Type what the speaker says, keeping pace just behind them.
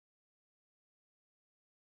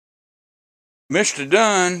Mr.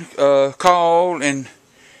 Dunn called and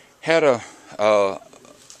had a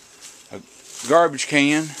garbage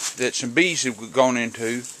can that some bees have gone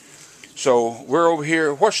into. So we're over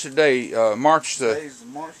here. What's the day? March the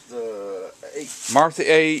 8th.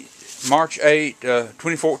 March 8,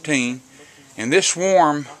 2014. And this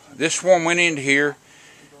swarm went into here.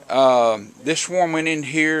 This swarm went in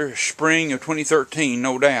here spring of 2013,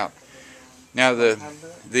 no doubt. Now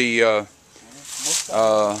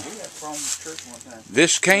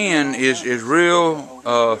this can is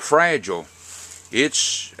real fragile.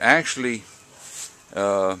 It's actually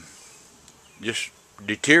just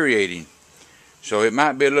deteriorating. So it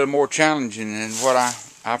might be a little more challenging than what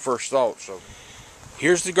I first thought. So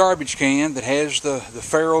here's the garbage can that has the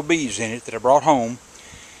pharaoh bees in it that I brought home.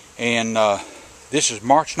 And this is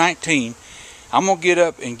March 19. I'm going to get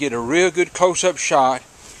up and get a real good close-up shot.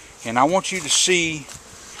 And I want you to see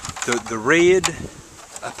the red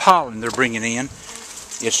pollen they're bringing in.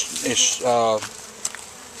 It's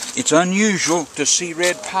unusual to see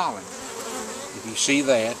red pollen. If you see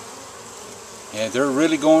that, and they're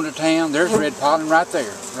really going to town. There's red pollen right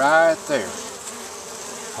there, right there.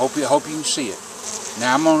 Hope you can see it.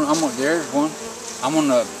 Now there's one.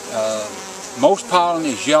 Most pollen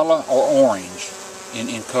is yellow or orange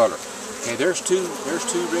in color. Okay, there's two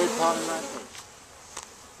red pollen right there.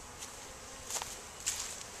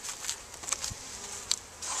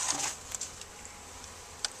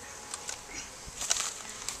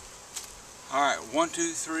 Alright, 1,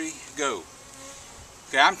 2, 3, go.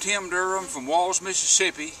 Okay, I'm Tim Durham from Walls,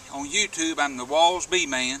 Mississippi. On YouTube, I'm the Walls Bee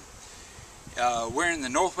Man. We're in the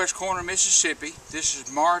northwest corner of Mississippi. This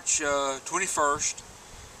is March 21st.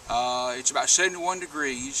 It's about 71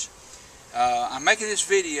 degrees. I'm making this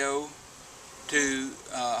video to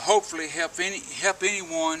hopefully help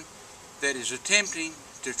anyone that is attempting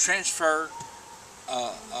to transfer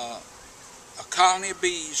a colony of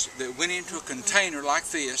bees that went into a container like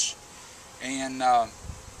this and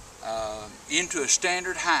into a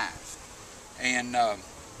standard hive. And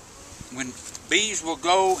when bees will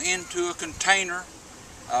go into a container,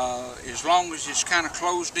 as long as it's kind of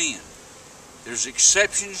closed in, there's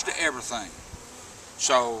exceptions to everything.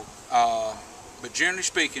 So, but generally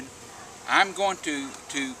speaking, I'm going to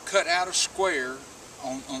cut out a square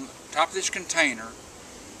on the top of this container,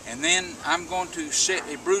 and then I'm going to set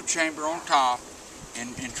a brood chamber on top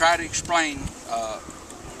and try to explain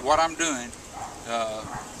what I'm doing.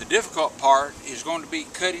 The difficult part is going to be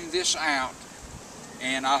cutting this out,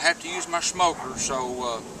 and I'll have to use my smoker.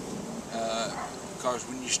 So, because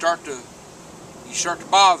when you start to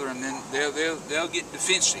bother them, then they'll get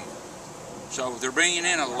defensive. So they're bringing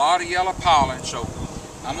in a lot of yellow pollen. So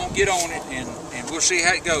I'm gonna get on it and we'll see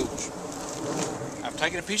how it goes. I've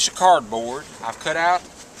taken a piece of cardboard. I've cut out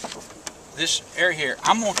this area here.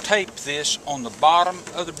 I'm gonna tape this on the bottom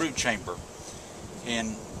of the brood chamber,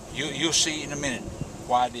 and you'll see in a minute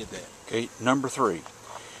why I did that. Okay, number 3.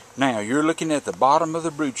 Now you're looking at the bottom of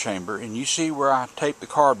the brood chamber, and you see where I taped the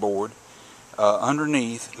cardboard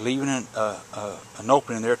underneath, leaving an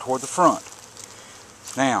opening there toward the front.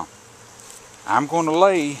 Now I'm going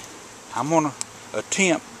to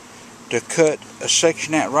attempt to cut a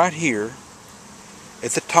section out right here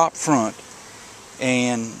at the top front,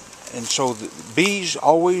 and so the bees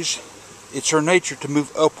always, it's their nature to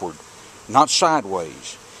move upward, not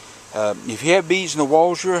sideways. If you have bees in the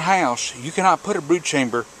walls of your house, you cannot put a brood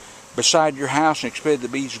chamber beside your house and expect the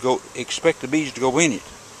bees to go in it.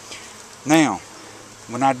 Now,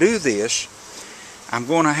 when I do this, I'm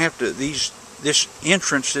going to have to this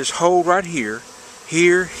entrance, this hole right here,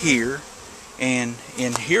 here, and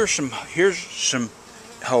here's some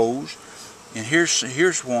holes, and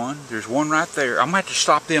here's one. There's one right there. I'm gonna have to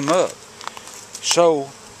stop them up,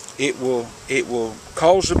 so it will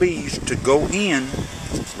cause the bees to go in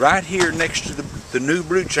right here next to the new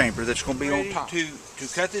brood chamber that's going to be on top. To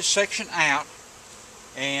cut this section out,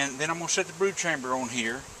 and then I'm going to set the brood chamber on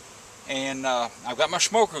here, and I've got my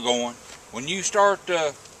smoker going. When you start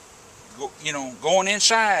going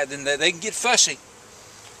inside, then they can get fussy.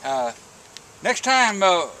 Next time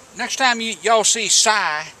y'all see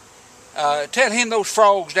Cy, tell him those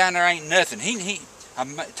frogs down there ain't nothing.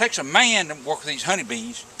 It takes a man to work with these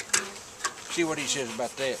honeybees. See what he says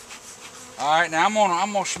about that. All right, now I'm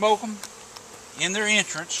gonna smoke them in their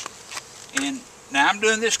entrance, and now I'm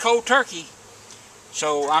doing this cold turkey,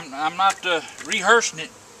 so I'm not rehearsing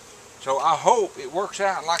it. So I hope it works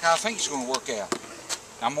out like I think it's going to work out.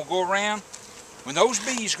 I'm gonna go around. When those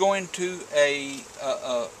bees go into a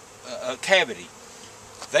cavity,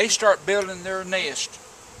 they start building their nest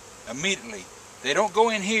immediately. They don't go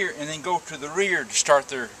in here and then go to the rear to start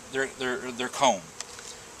their comb.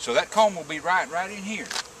 So that comb will be right in here.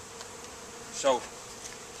 So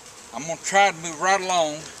I'm going to try to move right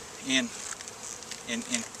along and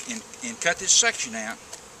cut this section out.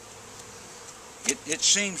 It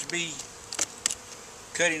seems to be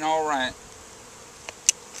cutting all right.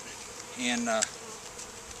 And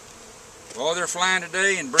well, they're flying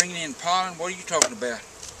today and bringing in pollen. What are you talking about?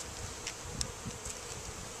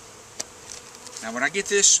 Now when I get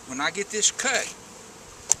this cut,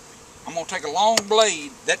 I'm going to take a long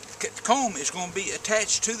blade. That comb is going to be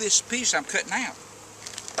attached to this piece I'm cutting out.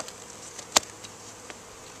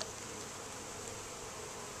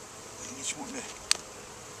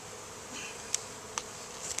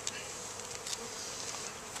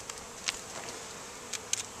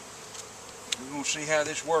 We're going to see how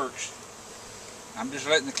this works. I'm just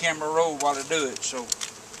letting the camera roll while I do it. So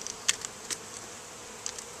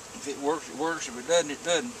if it works, it works. If it doesn't, it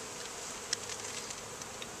doesn't.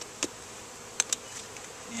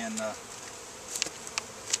 And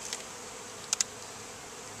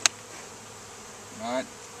right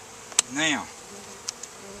now,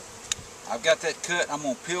 I've got that cut. I'm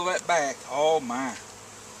going to peel that back. Oh my!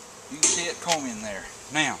 You can see it comb in there.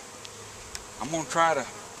 Now, I'm going to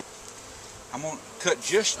cut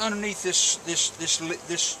just underneath this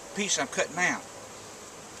piece I'm cutting out,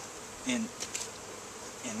 and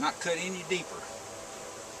not cut any deeper.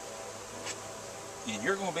 And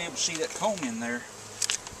you're going to be able to see that comb in there.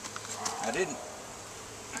 I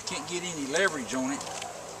can't get any leverage on it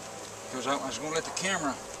because I was going to let the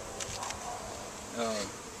camera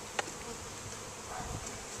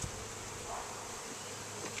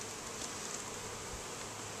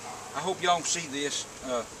I hope y'all can see this.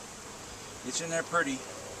 It's in there pretty.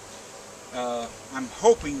 I'm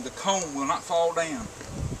hoping the comb will not fall down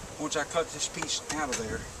once I cut this piece out of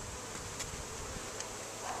there.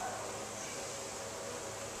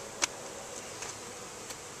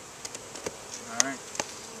 Alright.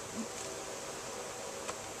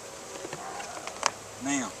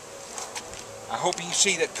 Now, I hope you can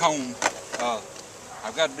see that comb.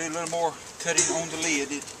 I've got to do a little more cutting on the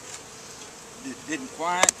lid. It didn't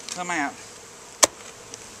quite come out.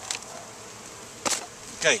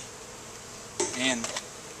 Okay, and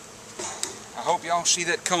I hope y'all see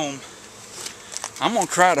that comb. I'm going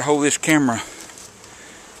to try to hold this camera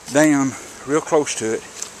down real close to it.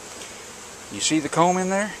 You see the comb in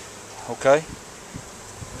there? Okay.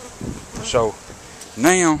 So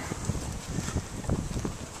now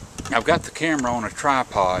I've got the camera on a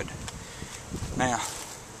tripod. Now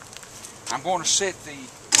I'm going to set the,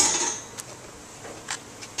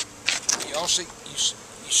 y'all see,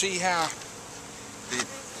 you see how the,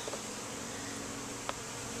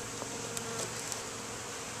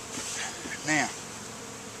 now,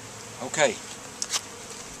 okay,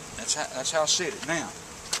 that's how I set it. Now,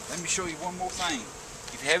 let me show you one more thing.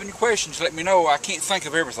 If you have any questions, let me know. I can't think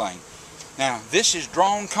of everything. Now, this is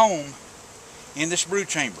drawn comb in this brood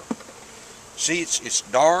chamber. See, it's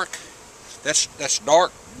dark. That's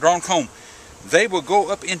dark drawn comb. They will go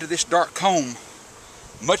up into this dark comb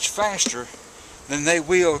much faster than they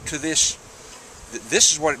will to this.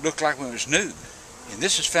 This is what it looked like when it was new, and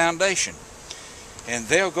this is foundation. And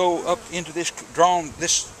they'll go up into this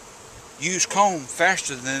used comb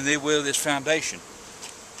faster than they will this foundation.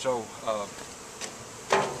 So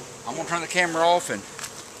I'm gonna turn the camera off, and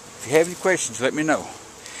if you have any questions, let me know.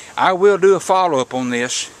 I will do a follow-up on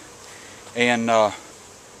this and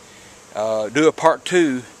do a part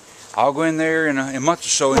 2. I'll go in there in a month or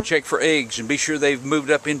so and check for eggs and be sure they've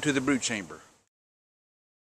moved up into the brood chamber.